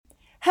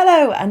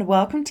Hello and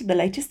welcome to the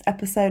latest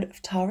episode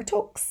of Tara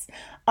Talks.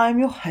 I'm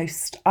your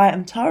host. I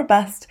am Tara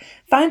Best,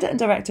 founder and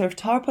director of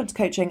Tara Point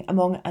Coaching,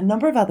 among a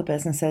number of other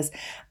businesses,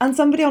 and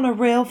somebody on a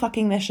real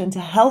fucking mission to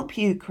help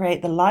you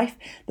create the life,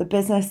 the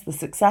business, the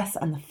success,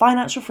 and the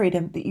financial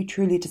freedom that you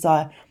truly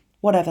desire,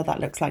 whatever that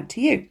looks like to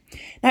you.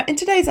 Now, in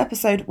today's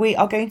episode, we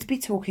are going to be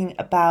talking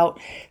about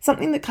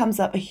something that comes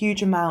up a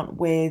huge amount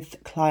with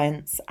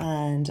clients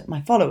and my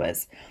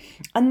followers,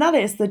 and that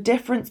is the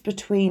difference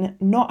between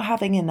not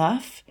having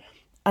enough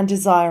and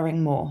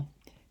desiring more.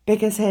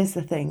 Because here's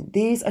the thing,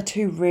 these are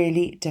two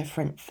really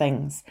different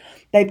things.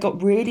 They've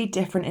got really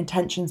different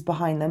intentions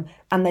behind them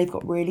and they've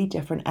got really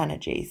different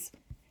energies.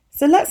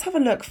 So let's have a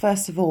look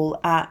first of all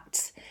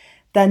at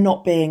there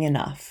not being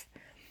enough.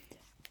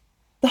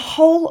 The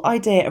whole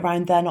idea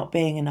around there not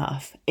being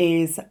enough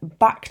is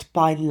backed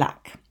by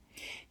lack.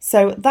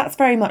 So that's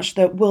very much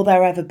the will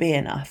there ever be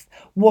enough?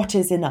 What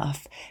is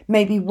enough?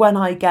 Maybe when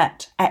I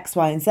get X,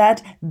 Y, and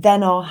Z,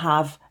 then I'll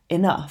have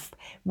enough.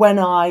 When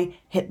I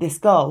hit this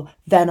goal,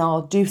 then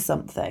I'll do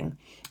something.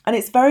 And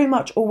it's very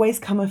much always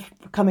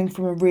coming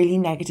from a really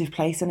negative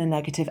place and a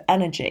negative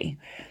energy.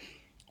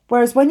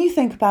 Whereas when you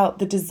think about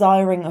the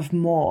desiring of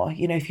more,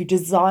 if you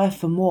desire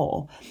for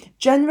more,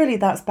 generally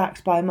that's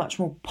backed by a much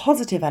more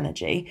positive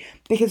energy,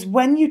 because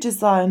when you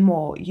desire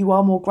more, you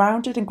are more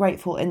grounded and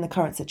grateful in the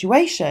current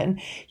situation.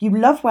 You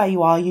love where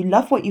you are, you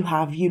love what you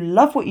have, you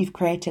love what you've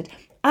created,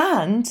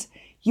 and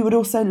you would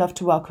also love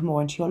to welcome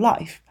more into your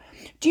life.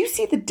 Do you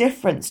see the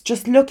difference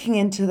just looking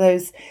into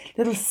those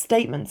little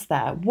statements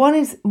there? One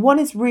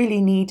is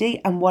really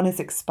needy and one is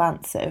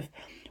expansive.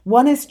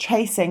 One is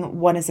chasing,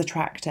 one is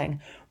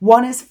attracting.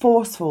 One is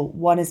forceful,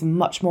 one is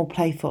much more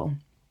playful.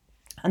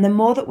 And the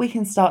more that we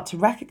can start to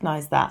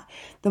recognize that,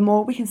 the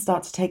more we can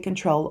start to take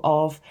control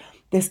of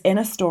this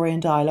inner story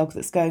and dialogue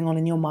that's going on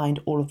in your mind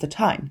all of the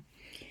time.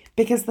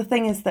 Because the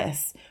thing is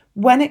this,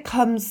 when it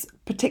comes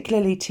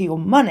particularly to your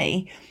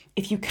money,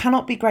 if you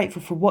cannot be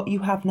grateful for what you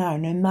have now,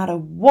 no matter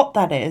what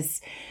that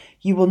is,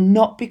 you will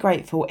not be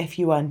grateful if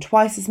you earn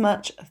twice as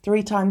much,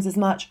 3 times as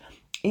much,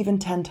 even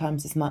 10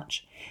 times as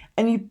much.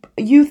 And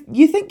you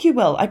think you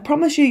will. I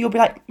promise you'll be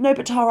like, no,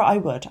 but Tara, I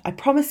would. I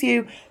promise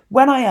you,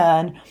 when I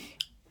earn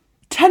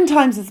 10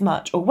 times as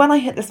much, or when I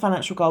hit this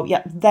financial goal,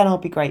 then I'll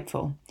be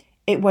grateful.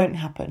 It won't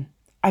happen.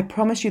 I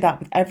promise you that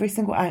with every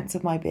single ounce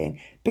of my being,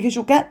 because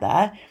you'll get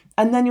there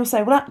and then you'll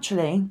say, well,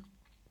 actually,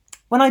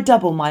 when I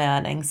double my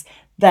earnings,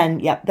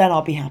 then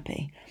I'll be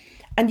happy.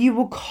 And you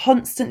will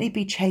constantly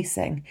be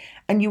chasing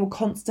and you will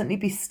constantly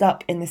be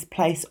stuck in this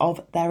place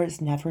of there is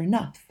never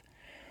enough.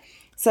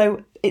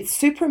 So it's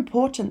super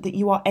important that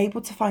you are able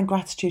to find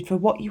gratitude for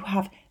what you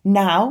have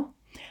now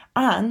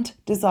and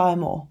desire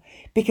more,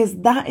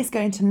 because that is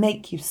going to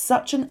make you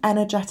such an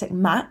energetic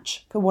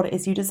match for what it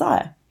is you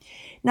desire.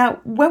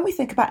 Now, when we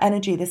think about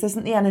energy, this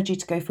isn't the energy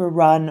to go for a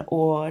run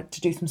or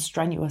to do some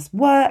strenuous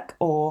work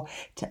or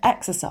to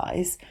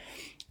exercise.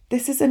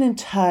 This is an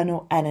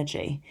internal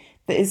energy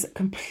that is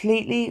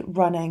completely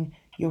running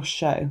your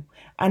show,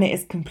 and it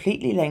is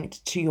completely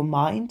linked to your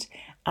mind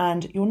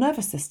and your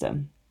nervous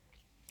system.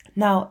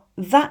 Now,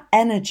 that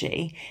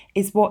energy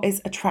is what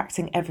is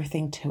attracting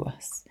everything to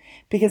us,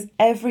 because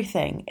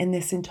everything in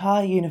this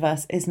entire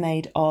universe is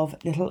made of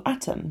little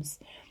atoms,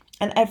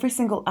 and every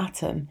single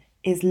atom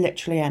is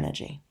literally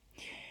energy.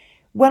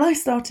 When I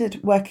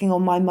started working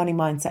on my money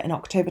mindset in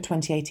October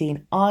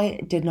 2018,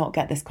 I did not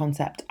get this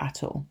concept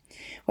at all.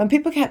 When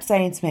people kept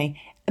saying to me,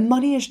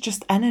 money is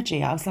just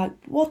energy, I was like,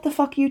 what the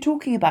fuck are you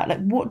talking about? Like,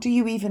 what do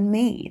you even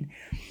mean?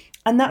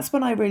 And that's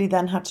when I really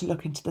then had to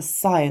look into the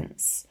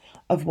science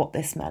of what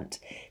this meant.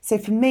 So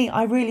for me,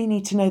 I really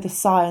need to know the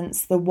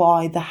science, the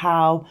why, the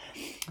how,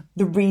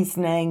 the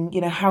reasoning,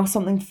 how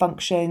something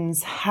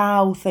functions,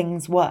 how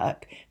things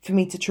work, for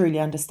me to truly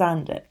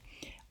understand it.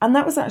 And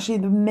that was actually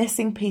the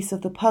missing piece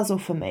of the puzzle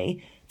for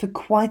me for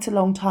quite a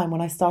long time when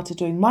I started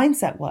doing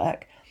mindset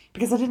work,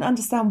 because I didn't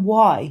understand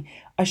why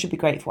I should be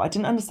grateful. I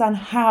didn't understand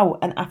how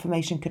an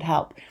affirmation could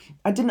help.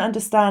 I didn't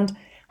understand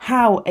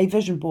how a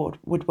vision board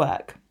would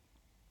work.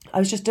 I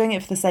was just doing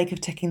it for the sake of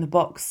ticking the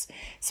box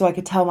so I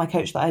could tell my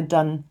coach that I'd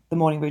done the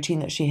morning routine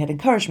that she had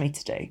encouraged me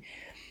to do.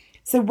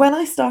 So when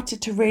I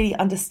started to really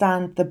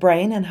understand the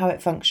brain and how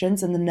it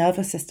functions and the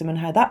nervous system and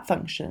how that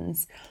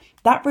functions,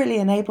 that really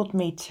enabled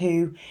me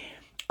to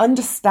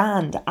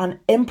understand and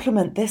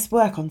implement this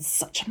work on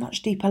such a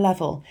much deeper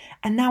level.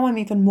 And now I'm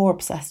even more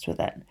obsessed with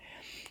it.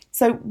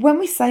 So when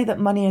we say that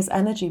money is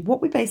energy,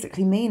 what we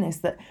basically mean is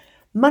that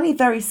money,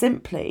 very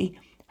simply,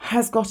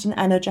 has got an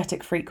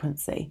energetic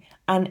frequency,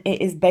 and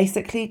it is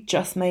basically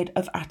just made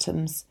of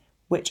atoms,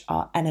 which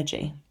are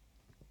energy.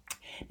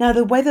 Now,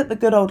 the way that the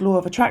good old law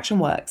of attraction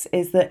works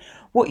is that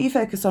what you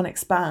focus on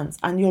expands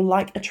and your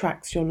like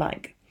attracts your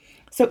like.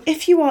 So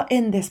if you are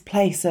in this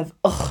place of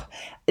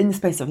in this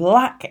place of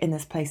lack, in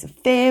this place of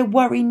fear,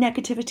 worry,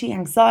 negativity,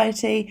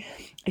 anxiety,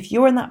 if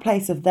you're in that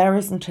place of there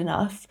isn't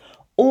enough,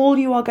 all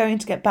you are going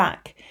to get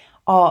back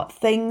are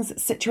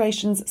things,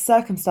 situations,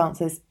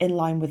 circumstances in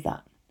line with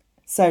that.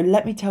 So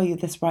let me tell you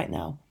this right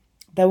now.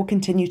 There will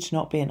continue to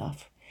not be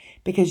enough.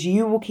 because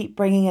you will keep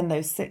bringing in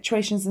those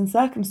situations and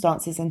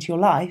circumstances into your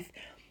life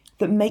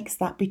that makes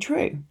that be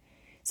true.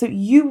 So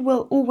you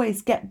will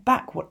always get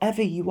back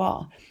whatever you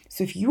are.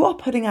 So if you are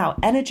putting out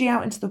energy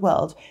out into the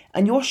world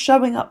and you're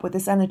showing up with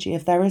this energy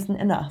if there isn't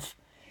enough,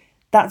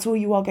 that's all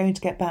you are going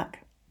to get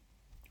back.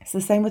 It's the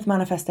same with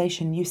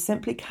manifestation. You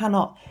simply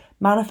cannot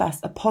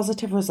manifest a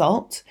positive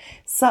result,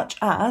 such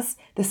as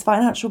this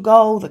financial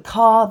goal, the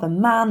car, the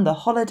man, the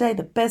holiday,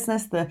 the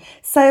business, the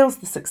sales,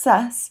 the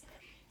success,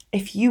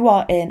 if you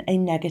are in a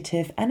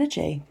negative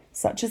energy,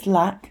 such as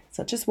lack,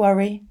 such as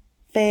worry,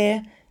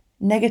 fear,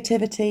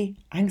 negativity,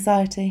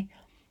 anxiety.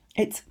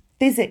 It's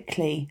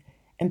physically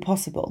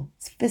impossible.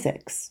 It's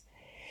physics.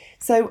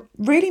 So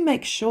really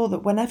make sure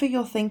that whenever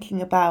you're thinking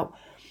about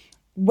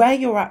where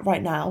you're at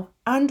right now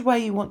and where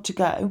you want to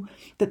go,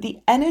 that the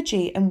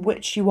energy in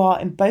which you are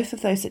in both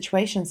of those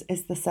situations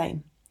is the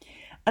same.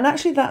 And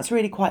actually that's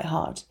really quite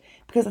hard,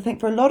 because I think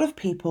for a lot of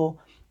people,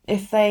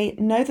 if they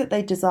know that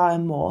they desire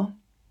more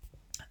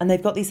and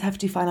they've got these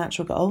hefty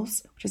financial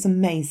goals, which is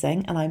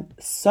amazing, and I'm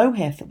so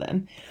here for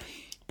them,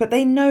 but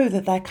they know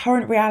that their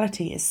current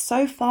reality is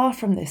so far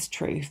from this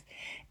truth,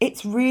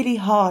 it's really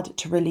hard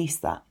to release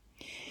that.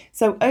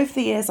 So over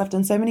the years, I've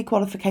done so many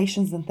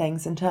qualifications and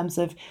things in terms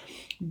of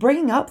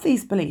bringing up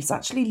these beliefs,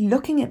 actually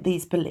looking at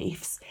these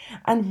beliefs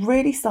and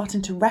really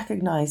starting to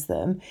recognize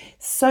them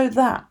so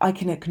that I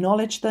can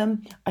acknowledge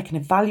them, I can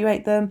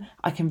evaluate them,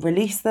 I can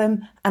release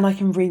them, and I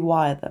can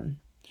rewire them.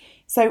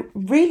 So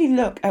really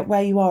look at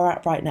where you are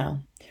at right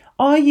now.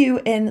 Are you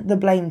in the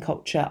blame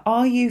culture?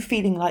 Are you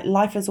feeling like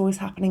life is always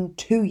happening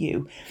to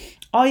you?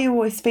 Are you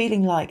always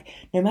feeling like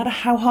no matter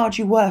how hard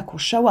you work or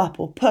show up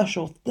or push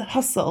or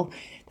hustle,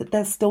 that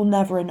there's still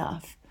never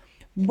enough?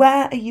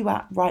 Where are you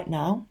at right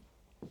now?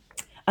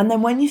 And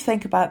then when you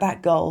think about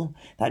that goal,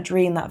 that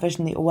dream, that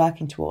vision that you're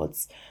working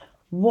towards,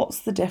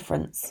 what's the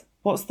difference?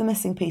 What's the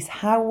missing piece?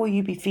 How will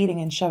you be feeling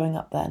and showing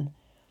up then?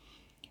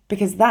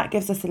 Because that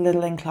gives us a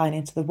little incline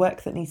into the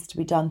work that needs to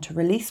be done to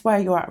release where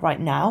you're at right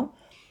now,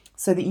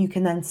 so that you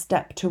can then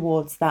step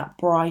towards that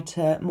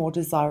brighter, more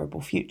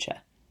desirable future.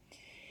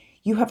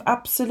 You have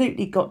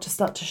absolutely got to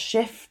start to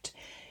shift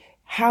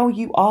how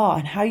you are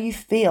and how you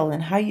feel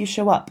and how you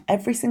show up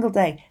every single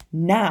day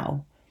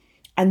now,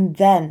 and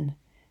then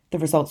the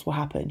results will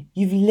happen.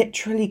 You've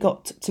literally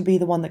got to be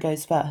the one that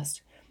goes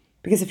first,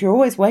 because if you're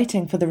always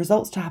waiting for the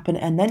results to happen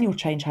and then you'll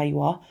change how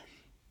you are,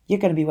 you're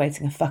going to be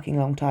waiting a fucking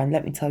long time.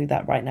 Let me tell you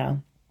that right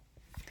now.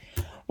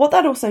 What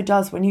that also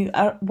does when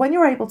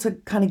you're able to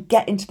kind of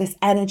get into this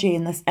energy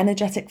and this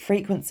energetic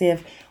frequency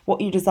of what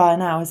you desire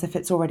now as if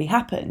it's already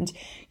happened,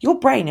 your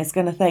brain is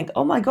going to think,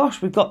 oh my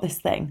gosh, we've got this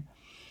thing.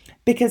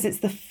 Because it's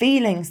the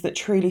feelings that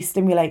truly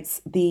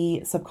stimulates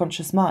the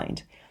subconscious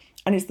mind.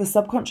 And it's the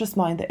subconscious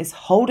mind that is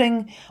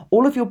holding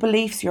all of your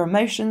beliefs, your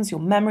emotions, your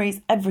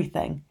memories,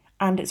 everything,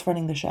 and it's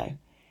running the show.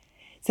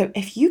 So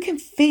if you can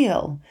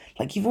feel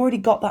like you've already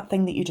got that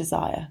thing that you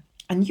desire,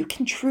 and you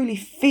can truly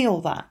feel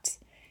that,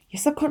 your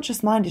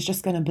subconscious mind is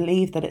just going to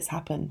believe that it's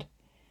happened.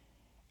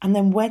 And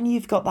then when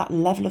you've got that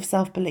level of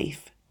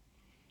self-belief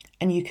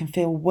and you can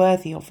feel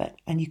worthy of it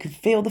and you can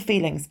feel the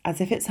feelings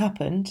as if it's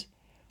happened,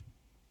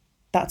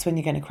 that's when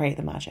you're going to create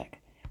the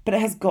magic. But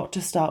it has got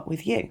to start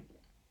with you.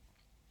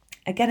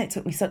 Again, it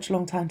took me such a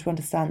long time to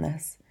understand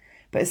this.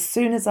 But as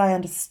soon as I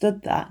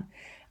understood that,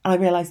 and I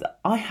realised that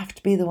I have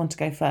to be the one to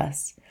go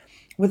first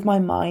with my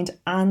mind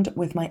and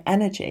with my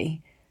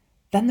energy,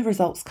 then the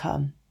results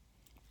come.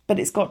 But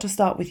it's got to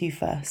start with you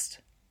first.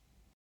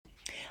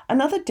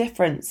 Another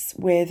difference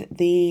with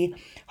the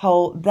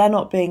whole there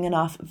not being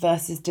enough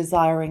versus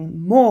desiring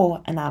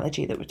more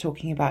analogy that we're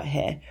talking about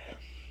here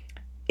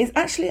is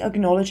actually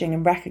acknowledging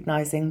and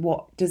recognising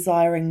what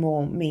desiring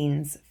more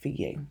means for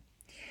you.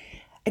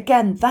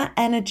 Again, that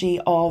energy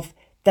of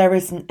there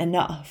isn't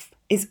enough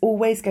is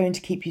always going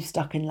to keep you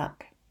stuck in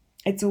lack.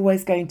 It's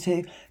always going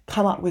to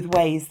come up with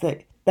ways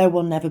that there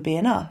will never be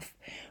enough.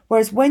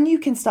 Whereas when you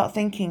can start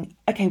thinking,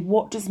 okay,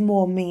 what does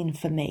more mean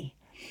for me?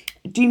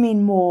 Do you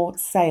mean more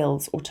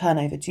sales or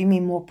turnover? Do you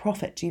mean more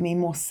profit? Do you mean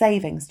more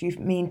savings? Do you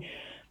mean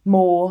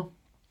more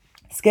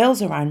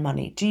skills around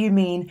money? Do you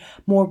mean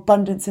more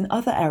abundance in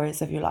other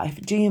areas of your life?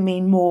 Do you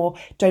mean more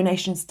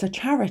donations to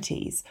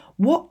charities?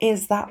 What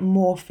is that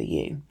more for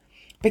you?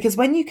 Because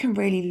when you can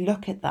really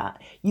look at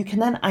that, you can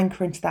then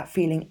anchor into that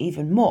feeling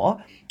even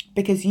more,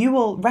 because you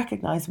will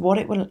recognise what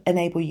it will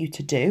enable you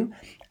to do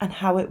and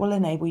how it will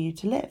enable you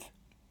to live.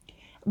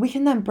 We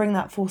can then bring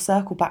that full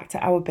circle back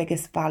to our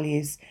biggest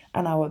values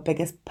and our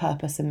biggest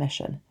purpose and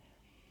mission.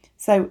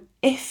 So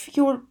if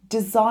your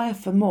desire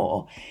for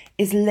more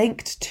is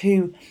linked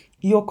to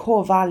your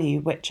core value,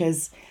 which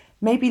is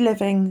maybe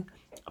living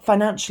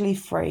financially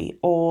free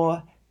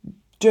or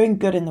doing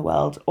good in the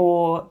world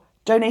or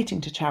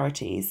donating to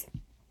charities,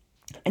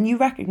 and you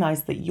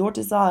recognise that your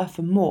desire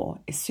for more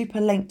is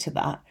super linked to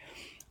that,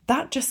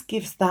 that just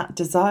gives that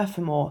desire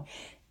for more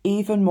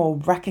even more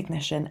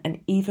recognition and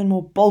even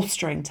more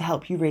bolstering to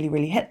help you really,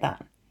 really hit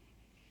that.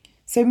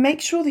 So make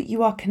sure that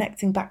you are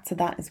connecting back to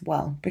that as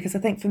well, because I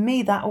think for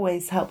me, that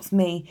always helps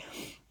me,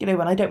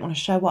 when I don't want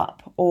to show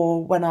up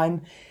or when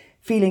I'm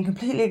feeling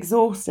completely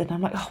exhausted.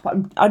 I'm like, oh, but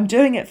I'm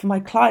doing it for my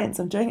clients.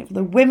 I'm doing it for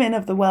the women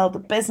of the world, the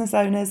business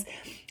owners,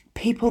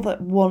 people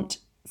that want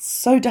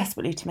so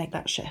desperately to make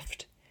that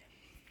shift.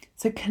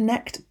 So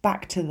connect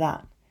back to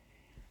that.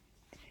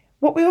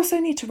 What we also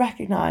need to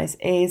recognise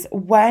is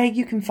where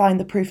you can find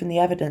the proof and the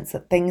evidence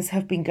that things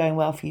have been going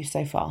well for you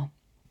so far.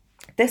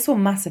 This will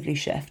massively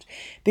shift,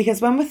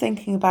 because when we're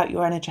thinking about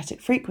your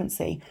energetic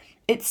frequency,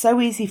 it's so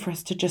easy for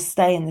us to just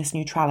stay in this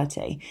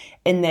neutrality,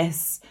 in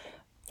this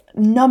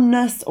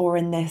numbness, or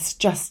in this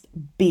just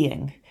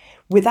being,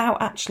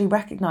 without actually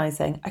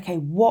recognising, okay,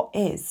 what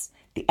is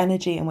the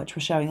energy in which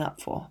we're showing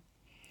up for?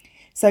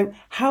 So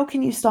how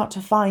can you start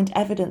to find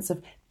evidence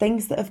of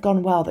things that have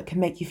gone well that can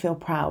make you feel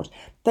proud?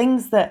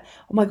 Things that,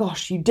 oh my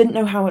gosh, you didn't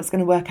know how it's going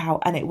to work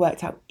out and it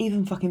worked out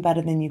even fucking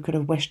better than you could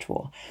have wished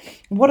for.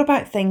 What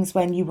about things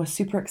when you were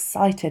super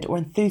excited or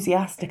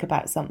enthusiastic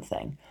about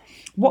something?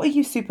 What are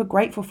you super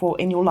grateful for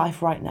in your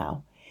life right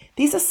now?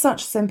 These are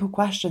such simple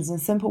questions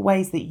and simple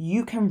ways that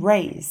you can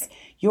raise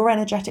your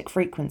energetic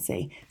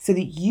frequency so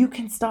that you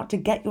can start to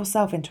get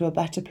yourself into a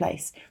better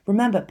place.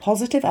 Remember,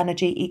 positive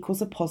energy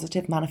equals a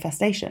positive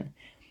manifestation.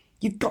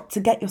 You've got to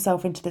get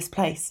yourself into this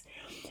place.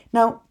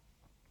 Now,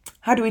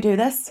 how do we do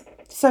this?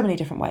 So many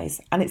different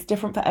ways, and it's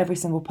different for every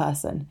single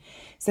person.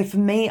 So for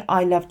me,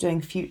 I love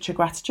doing future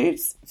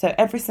gratitudes. So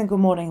every single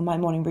morning in my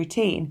morning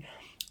routine,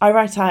 I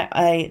write out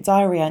a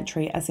diary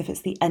entry as if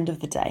it's the end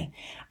of the day.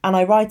 And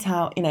I write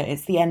out,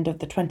 it's the end of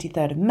the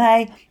 23rd of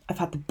May. I've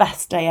had the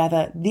best day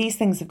ever. These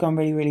things have gone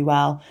really, really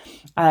well.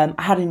 I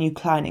had a new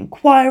client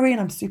inquiry and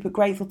I'm super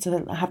grateful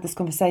to have this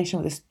conversation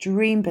with this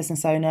dream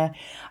business owner.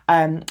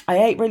 I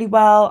ate really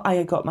well.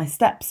 I got my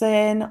steps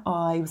in.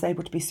 I was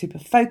able to be super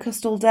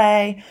focused all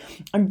day.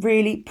 I'm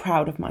really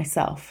proud of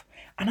myself.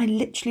 And I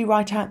literally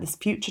write out this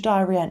future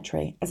diary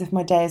entry as if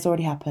my day has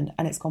already happened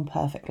and it's gone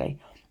perfectly.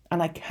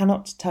 And I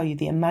cannot tell you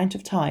the amount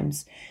of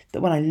times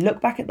that when I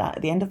look back at that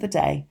at the end of the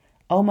day,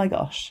 oh my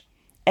gosh,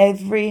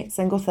 every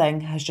single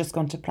thing has just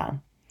gone to plan.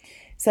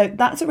 So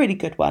that's a really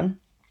good one.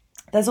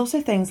 There's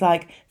also things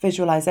like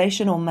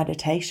visualization or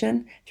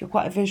meditation. If you're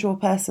quite a visual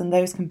person,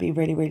 those can be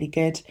really, really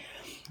good.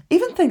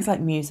 Even things like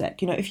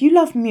music. If you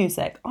love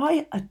music,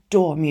 I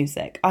adore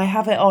music. I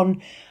have it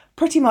on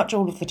pretty much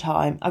all of the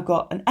time. I've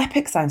got an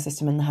epic sound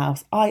system in the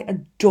house. I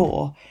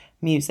adore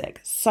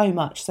music so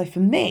much. So for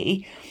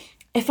me,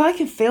 if I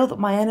can feel that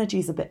my energy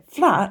is a bit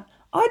flat,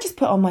 I just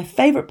put on my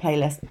favourite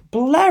playlist,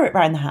 blare it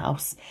around the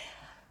house,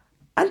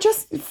 and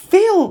just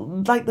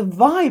feel like the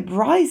vibe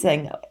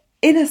rising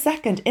in a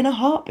second, in a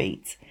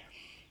heartbeat.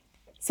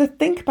 So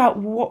think about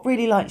what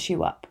really lights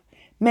you up.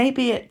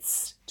 Maybe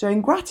it's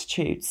doing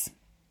gratitudes.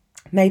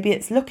 Maybe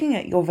it's looking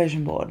at your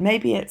vision board.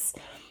 Maybe it's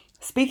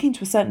speaking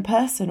to a certain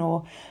person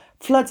or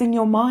flooding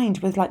your mind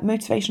with like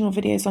motivational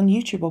videos on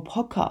YouTube or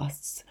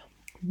podcasts.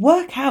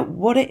 Work out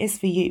what it is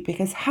for you,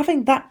 because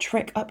having that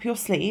trick up your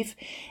sleeve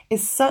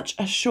is such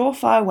a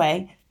surefire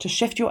way to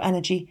shift your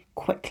energy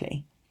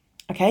quickly.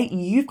 Okay,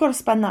 you've got to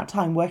spend that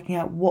time working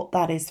out what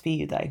that is for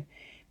you though,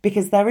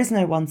 because there is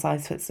no one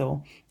size fits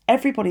all.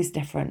 Everybody's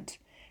different.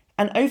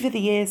 And over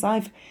the years,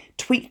 I've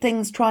tweaked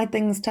things, tried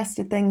things,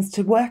 tested things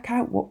to work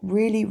out what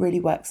really, really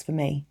works for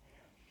me.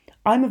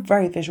 I'm a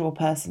very visual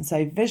person,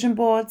 so vision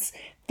boards,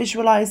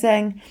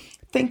 visualizing,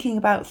 thinking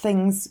about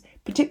things,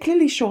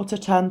 particularly shorter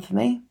term for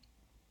me.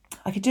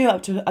 I could do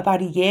up to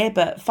about a year,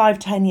 but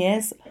 5-10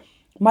 years,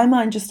 my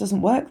mind just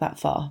doesn't work that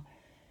far.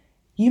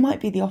 You might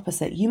be the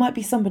opposite. You might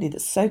be somebody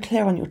that's so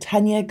clear on your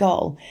 10-year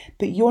goal,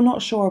 but you're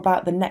not sure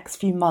about the next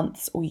few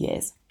months or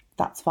years.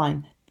 That's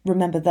fine.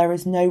 Remember, there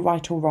is no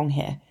right or wrong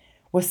here.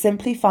 We're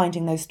simply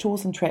finding those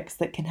tools and tricks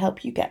that can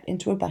help you get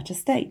into a better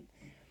state.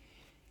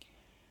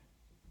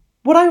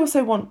 What I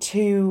also want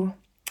to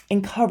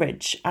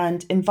encourage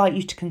and invite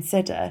you to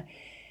consider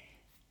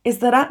is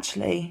that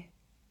actually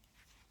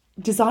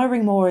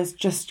desiring more is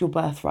just your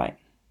birthright.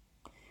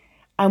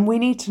 And we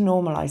need to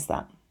normalise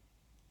that.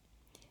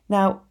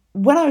 Now,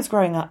 when I was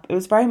growing up, it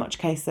was very much a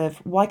case of,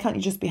 why can't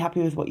you just be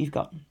happy with what you've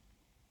got?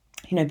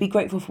 Be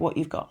grateful for what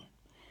you've got.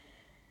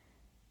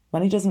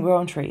 Money doesn't grow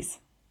on trees.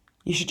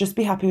 You should just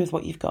be happy with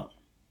what you've got.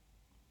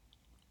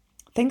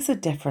 Things are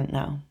different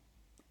now.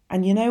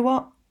 And you know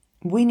what?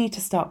 We need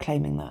to start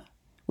claiming that.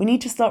 We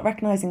need to start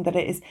recognising that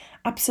it is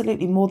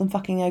absolutely more than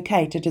fucking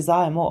okay to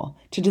desire more,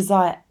 to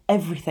desire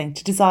everything,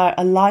 to desire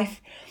a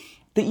life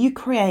that you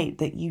create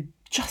that you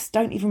just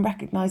don't even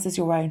recognise as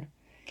your own.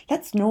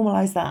 Let's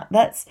normalise that.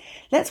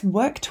 Let's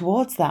work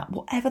towards that,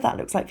 whatever that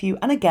looks like for you.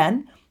 And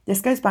again,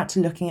 this goes back to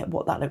looking at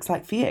what that looks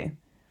like for you.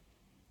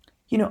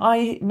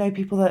 I know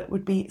people that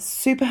would be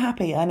super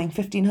happy earning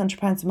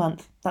 £1,500 a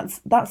month. That's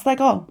their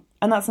goal,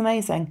 and that's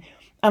amazing.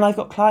 And I've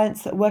got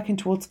clients that are working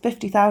towards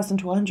 50,000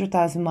 to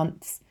 100,000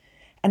 months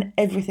and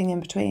everything in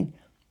between.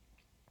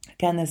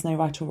 Again, there's no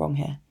right or wrong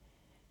here.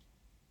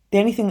 The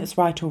only thing that's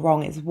right or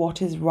wrong is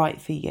what is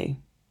right for you.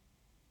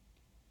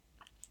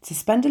 So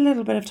spend a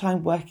little bit of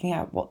time working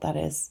out what that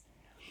is.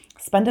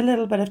 Spend a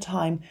little bit of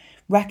time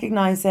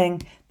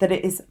recognizing that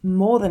it is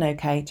more than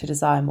okay to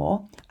desire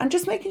more, and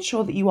just making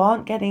sure that you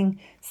aren't getting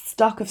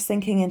stuck of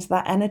sinking into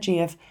that energy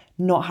of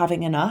not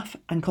having enough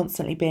and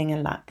constantly being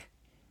in lack.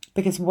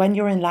 Because when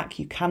you're in lack,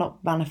 you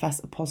cannot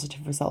manifest a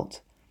positive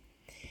result.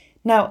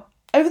 Now,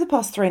 over the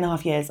past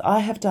 3.5 years, I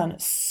have done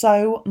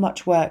so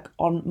much work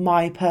on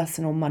my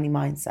personal money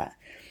mindset.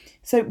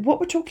 So what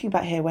we're talking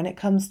about here when it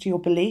comes to your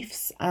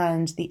beliefs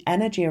and the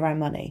energy around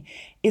money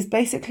is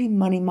basically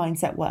money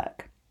mindset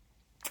work.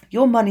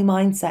 Your money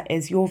mindset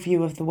is your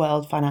view of the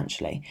world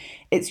financially.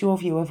 It's your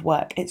view of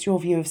work. It's your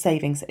view of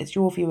savings. It's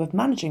your view of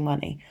managing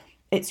money.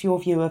 It's your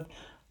view of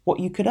what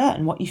you could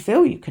earn, what you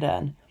feel you could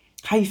earn,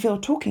 how you feel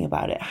talking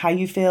about it, how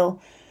you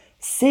feel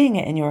seeing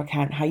it in your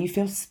account, how you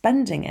feel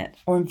spending it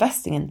or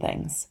investing in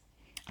things.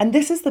 And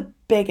this is the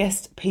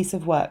biggest piece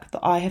of work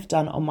that I have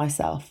done on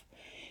myself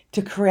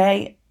to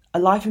create a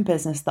life and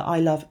business that I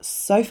love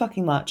so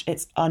fucking much.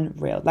 It's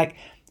unreal. Like,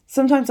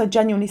 sometimes I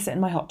genuinely sit in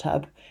my hot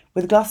tub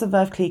with a glass of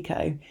Veuve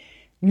Clicquot,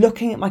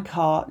 looking at my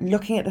car,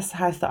 looking at this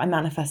house that I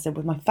manifested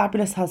with my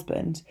fabulous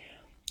husband,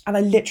 and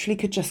I literally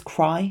could just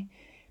cry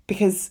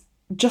because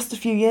just a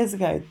few years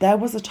ago, there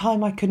was a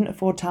time I couldn't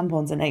afford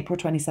tampons in April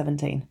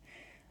 2017.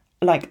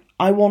 Like,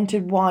 I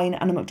wanted wine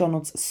and a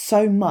McDonald's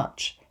so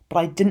much, but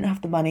I didn't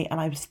have the money, and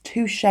I was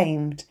too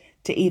shamed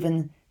to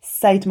even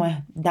say to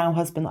my now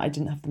husband that I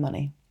didn't have the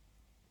money.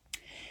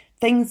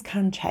 Things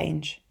can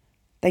change.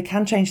 They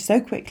can change so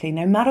quickly,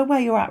 no matter where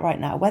you're at right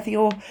now, whether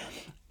you're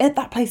at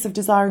that place of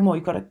desiring more,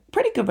 you've got a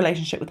pretty good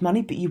relationship with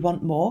money, but you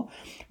want more,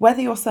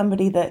 whether you're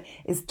somebody that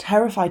is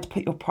terrified to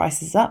put your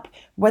prices up,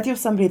 whether you're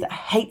somebody that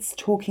hates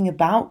talking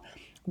about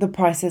the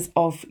prices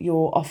of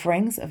your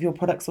offerings, of your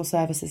products or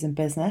services in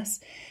business,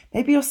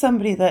 maybe you're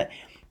somebody that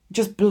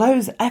just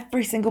blows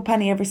every single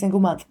penny every single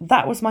month.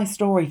 That was my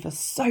story for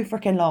so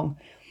freaking long.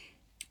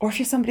 Or if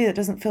you're somebody that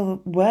doesn't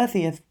feel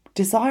worthy of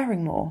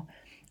desiring more,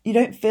 you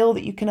don't feel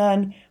that you can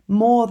earn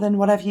more than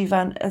whatever you've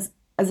earned as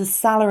a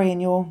salary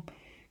in your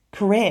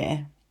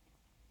career,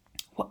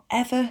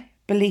 whatever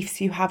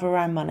beliefs you have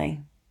around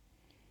money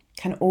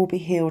can all be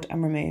healed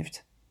and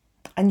removed.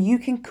 And you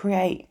can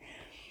create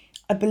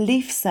a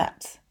belief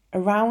set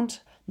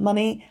around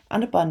money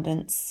and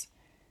abundance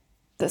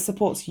that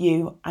supports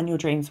you and your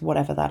dreams,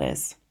 whatever that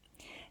is.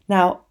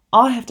 Now,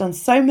 I have done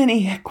so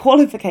many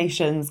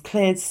qualifications,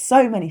 cleared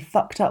so many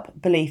fucked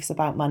up beliefs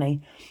about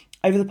money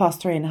over the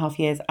past 3.5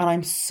 years, and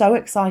I'm so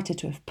excited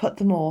to have put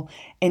them all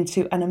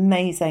into an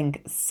amazing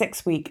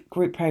 6-week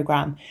group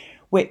program,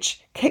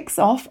 which kicks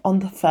off on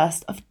the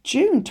 1st of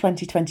June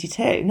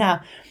 2022.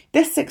 Now,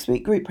 this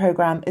 6-week group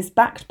program is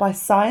backed by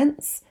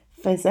science,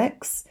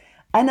 physics,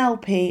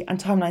 NLP and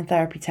timeline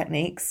therapy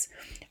techniques,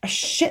 a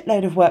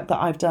shitload of work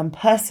that I've done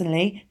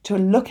personally to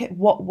look at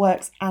what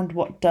works and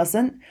what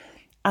doesn't,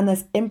 and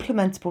there's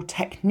implementable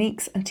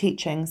techniques and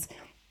teachings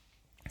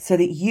so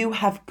that you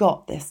have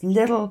got this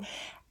little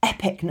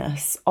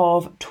epicness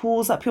of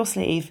tools up your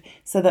sleeve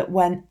so that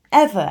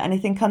whenever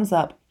anything comes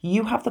up,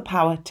 you have the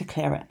power to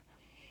clear it.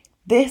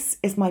 This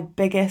is my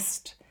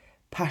biggest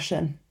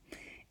passion.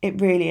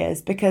 It really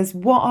is, because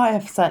what I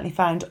have certainly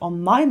found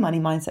on my money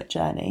mindset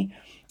journey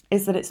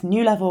is that it's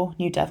new level,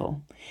 new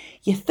devil.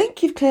 You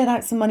think you've cleared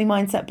out some money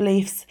mindset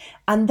beliefs,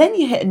 and then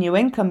you hit a new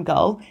income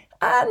goal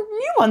and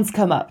new ones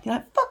come up. You're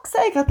like, fuck's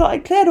sake, I thought I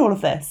cleared all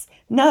of this.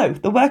 No,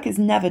 the work is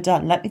never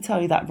done. Let me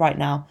tell you that right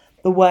now.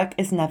 The work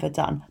is never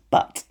done.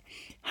 But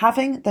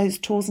having those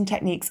tools and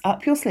techniques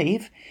up your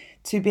sleeve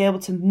to be able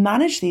to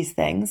manage these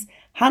things,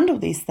 handle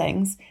these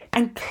things,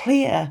 and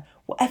clear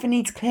whatever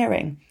needs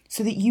clearing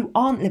so that you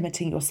aren't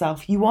limiting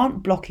yourself, you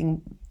aren't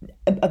blocking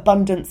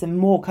abundance and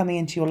more coming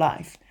into your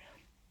life.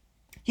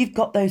 You've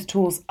got those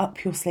tools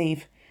up your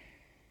sleeve,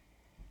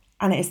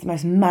 and it is the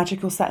most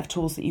magical set of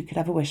tools that you could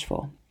ever wish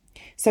for.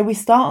 So we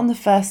start on the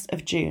 1st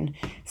of June.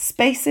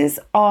 Spaces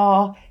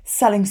are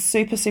selling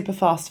super, super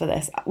fast for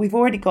this. We've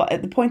already got,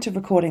 at the point of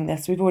recording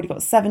this, we've already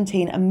got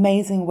 17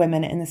 amazing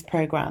women in this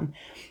program.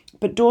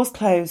 But doors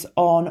close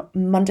on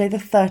Monday the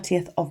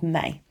 30th of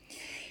May.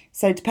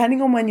 So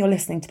depending on when you're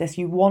listening to this,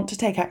 you want to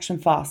take action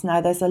fast.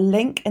 Now, there's a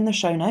link in the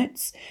show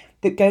notes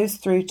that goes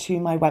through to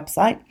my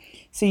website.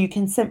 So you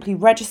can simply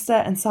register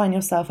and sign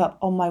yourself up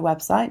on my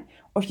website.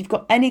 Or if you've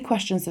got any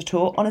questions at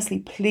all, honestly,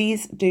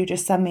 please do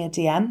just send me a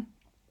DM.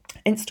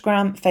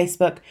 Instagram,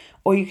 Facebook,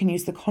 or you can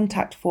use the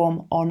contact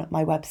form on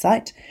my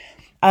website.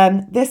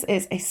 This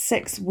is a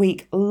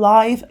 6-week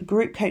live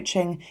group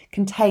coaching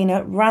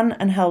container run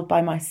and held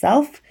by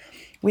myself.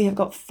 We have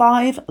got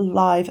 5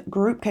 live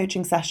group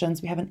coaching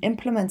sessions. We have an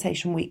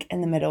implementation week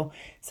in the middle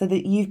so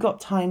that you've got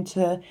time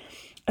to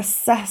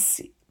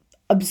assess,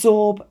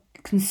 absorb,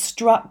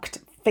 construct,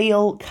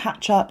 feel,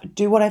 catch up,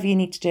 do whatever you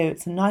need to do.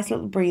 It's a nice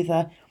little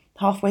breather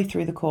halfway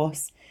through the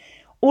course.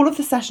 All of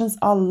the sessions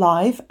are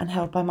live and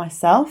held by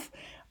myself,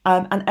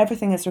 and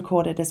everything is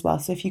recorded as well.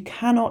 So if you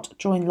cannot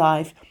join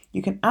live,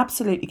 you can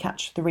absolutely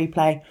catch the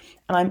replay,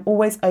 and I'm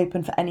always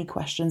open for any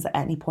questions at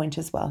any point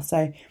as well.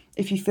 So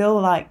if you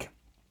feel like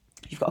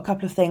you've got a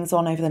couple of things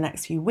on over the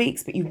next few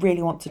weeks, but you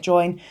really want to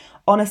join,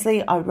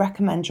 honestly, I would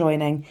recommend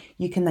joining.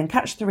 You can then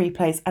catch the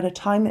replays at a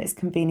time that is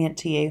convenient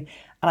to you,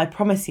 and I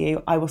promise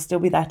you, I will still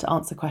be there to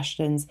answer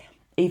questions,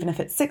 even if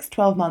it's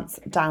 6-12 months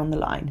down the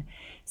line.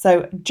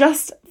 So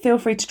just feel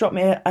free to drop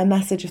me a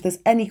message if there's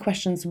any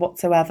questions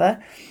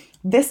whatsoever.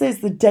 This is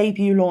the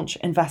debut launch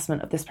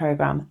investment of this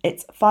program.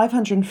 It's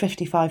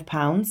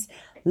 £555.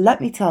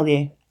 Let me tell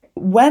you,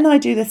 when I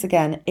do this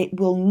again, it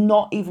will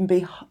not even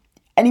be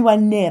anywhere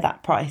near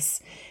that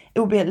price. It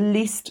will be at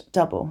least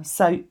double.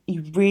 So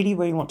you really,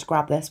 really want to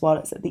grab this while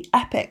it's at the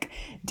epic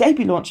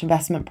debut launch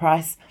investment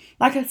price.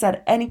 Like I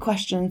said, any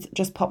questions,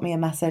 just pop me a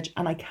message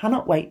and I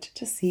cannot wait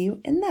to see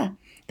you in there.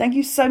 Thank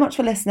you so much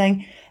for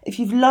listening. If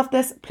you've loved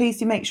this, please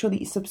do make sure that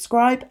you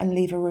subscribe and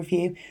leave a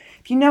review.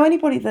 If you know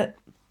anybody that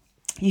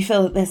you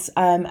feel that this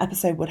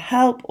episode would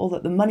help or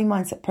that the Money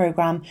Mindset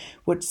program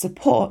would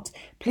support,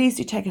 please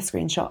do take a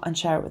screenshot and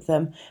share it with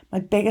them. My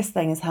biggest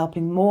thing is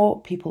helping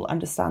more people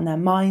understand their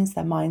minds,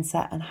 their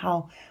mindset, and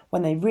how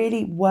when they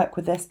really work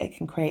with this, it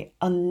can create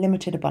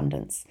unlimited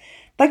abundance.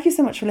 Thank you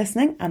so much for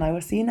listening, and I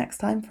will see you next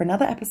time for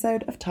another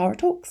episode of Tara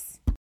Talks.